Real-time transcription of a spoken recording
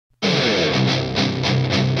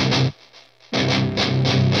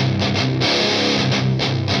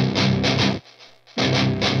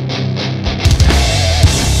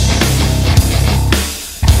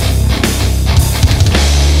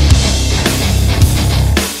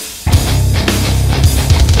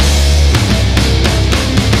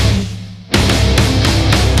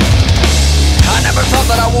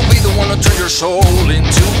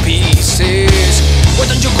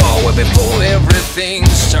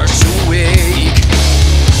starts to wake.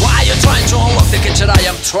 Why you trying to unlock the gate that I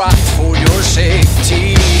am trapped for your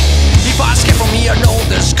safety? If I escape from here, no,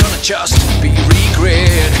 there's gonna just be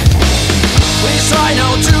regret. Please try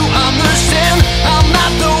now to understand, I'm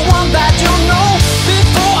not the one that you know.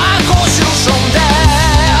 Before I cause you some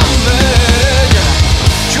damage,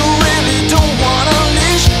 you really don't wanna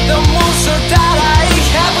unleash the monster that I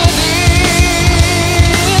have within.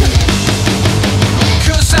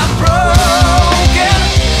 'Cause I'm broken,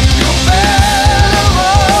 you better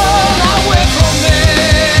run away from me.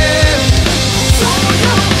 So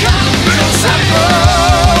you come, 'cause I'm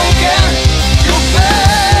broken, you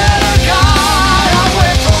better get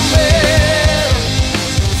away from me.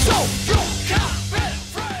 So you can be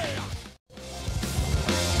free.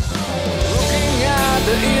 Looking at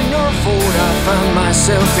the inner fold, I find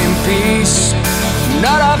myself in peace.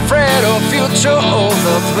 Not afraid of future or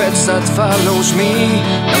the threats that follows me.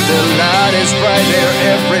 And the light is bright there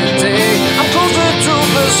every day. I'm closer to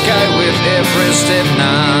the sky with every step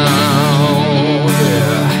now.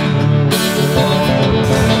 Yeah.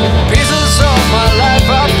 Pieces of my life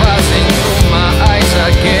are passing through my eyes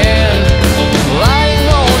again. Lying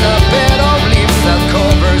on a bed of leaves that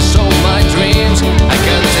covers all my dreams. I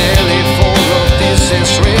can tell if all of this is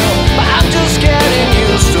real, but I'm just getting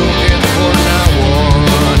used to it for now on.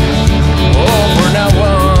 Oh, for now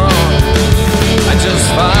on. I just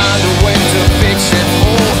find a way to fix it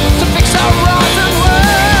all, to fix our rotten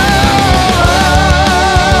world.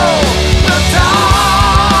 The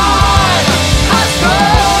time has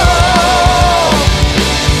come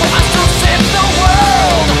for us to save the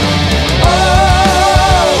world.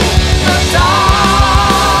 Oh, the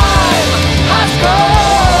time has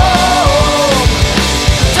come.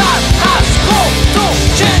 Time has come to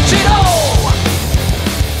change it all.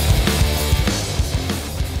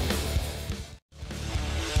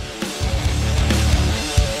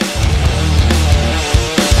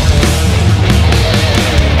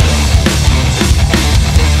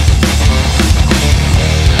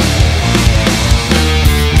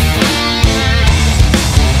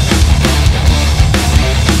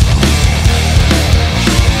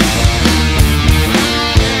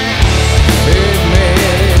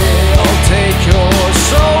 I'll take your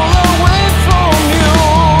soul away from you.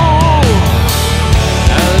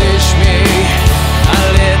 Unleash me, and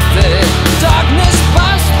let the darkness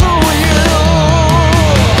pass through you.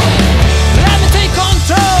 Let me take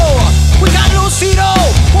control, we can lose it all.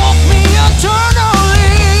 Walk me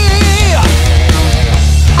eternally.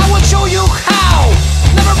 I will show you how.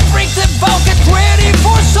 Never break the bow, get ready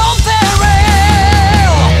for something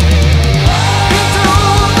real. Into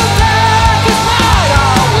the darkest night,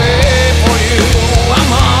 I'll wait for you. I'm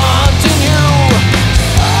haunting you.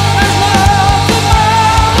 There's nothing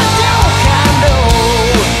more that you can do.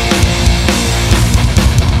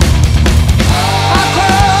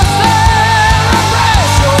 Across the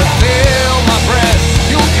embrace, you'll feel my breath.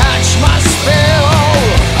 You catch my spell.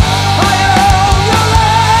 I own your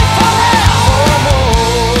life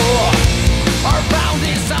forevermore. Our bound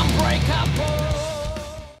is unbreakable.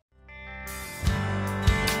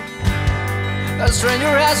 A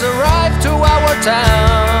stranger has arrived to our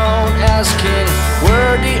town, asking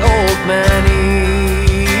where the old man is.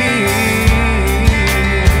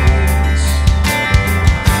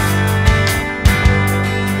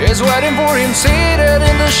 He's waiting for him seated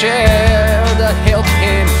in the chair that helped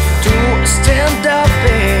him to stand up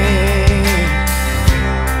in.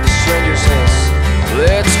 The stranger says,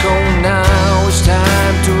 let's go now, it's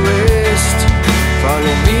time to rest.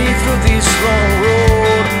 Follow me through this long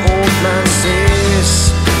road, old man says.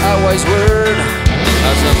 A wise word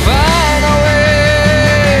as a final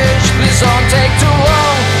age. Please don't take too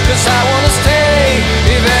long, 'cause I wanna stay.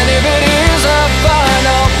 Even if it is a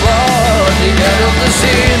final plot, the end of the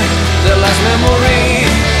scene, the last memory.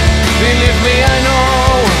 Believe me, I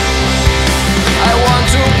know. I want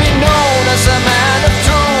to be known as a man of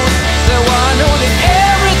truth, the one who did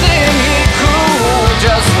everything he could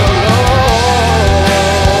just for love.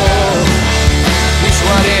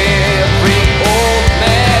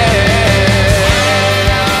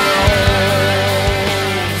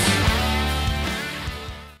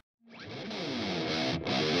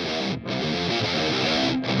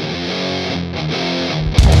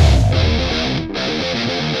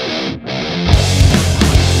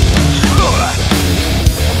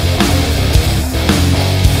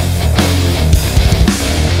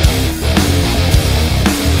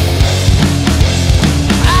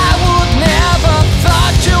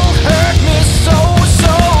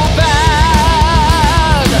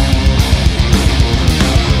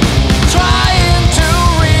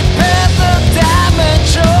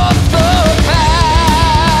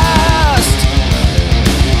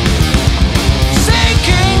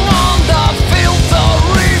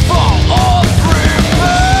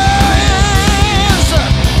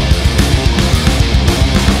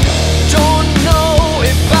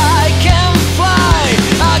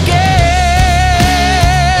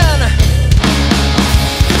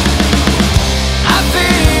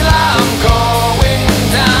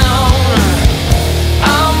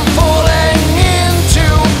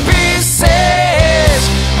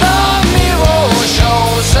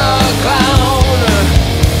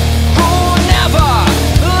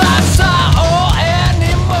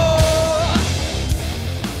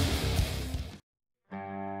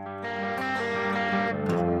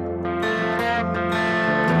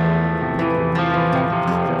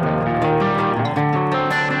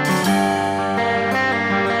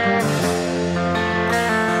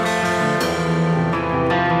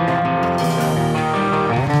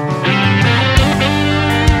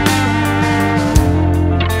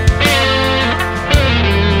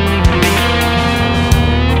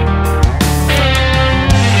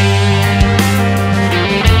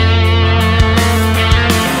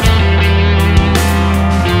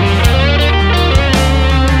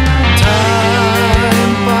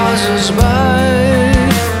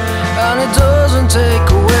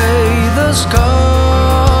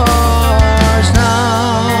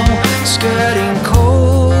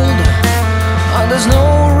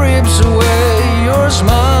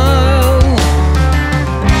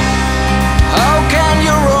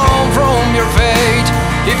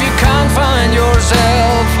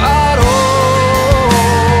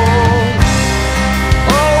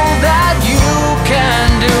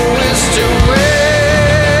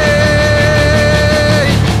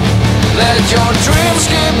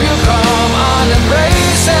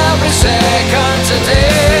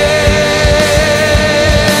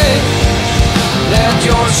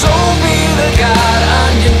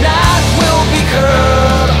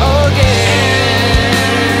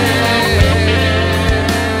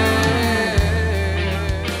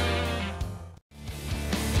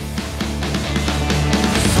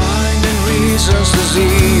 reasons to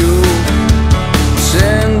see you,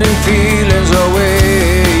 sending feelings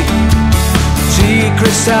away,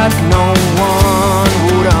 secrets that no one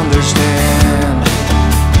would understand,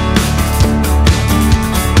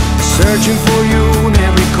 searching for you in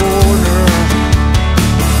every corner,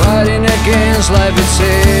 fighting against life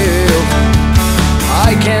itself.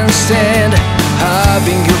 I can't stand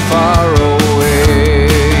having you far away.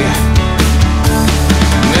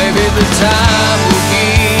 Maybe the time will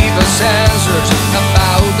give us answers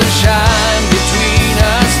about the shine between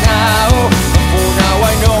us now. But for now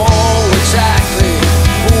I know exactly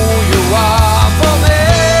who you are for me.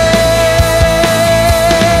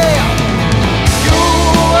 You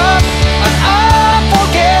up and I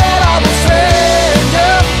forget all the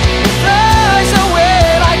stranger who flies away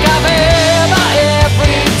like a feather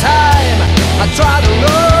every time I try to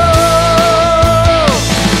love.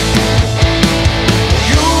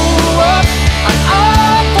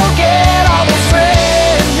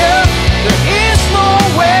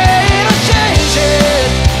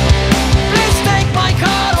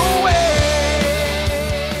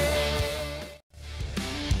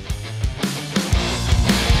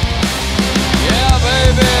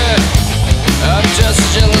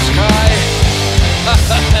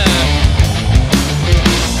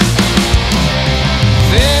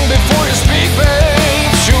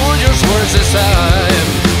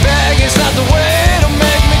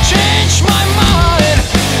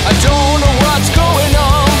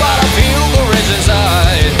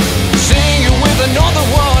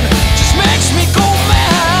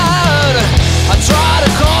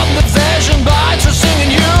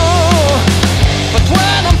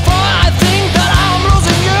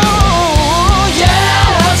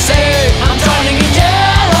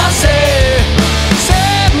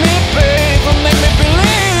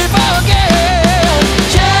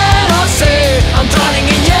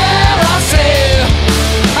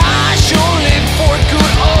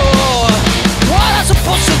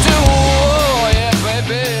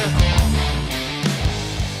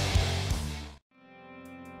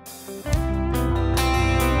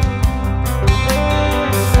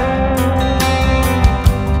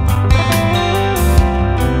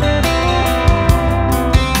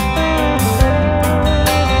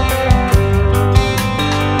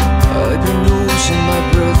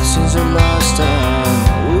 Since the last time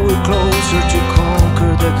we were closer to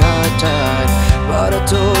conquer the high tide, but a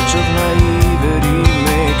touch of naivety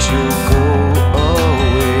makes you go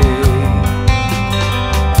away.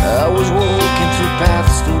 I was walking through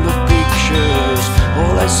paths full of pictures,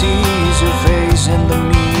 all I see is your face in the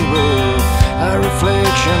mirror, a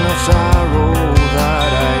reflection of sorrow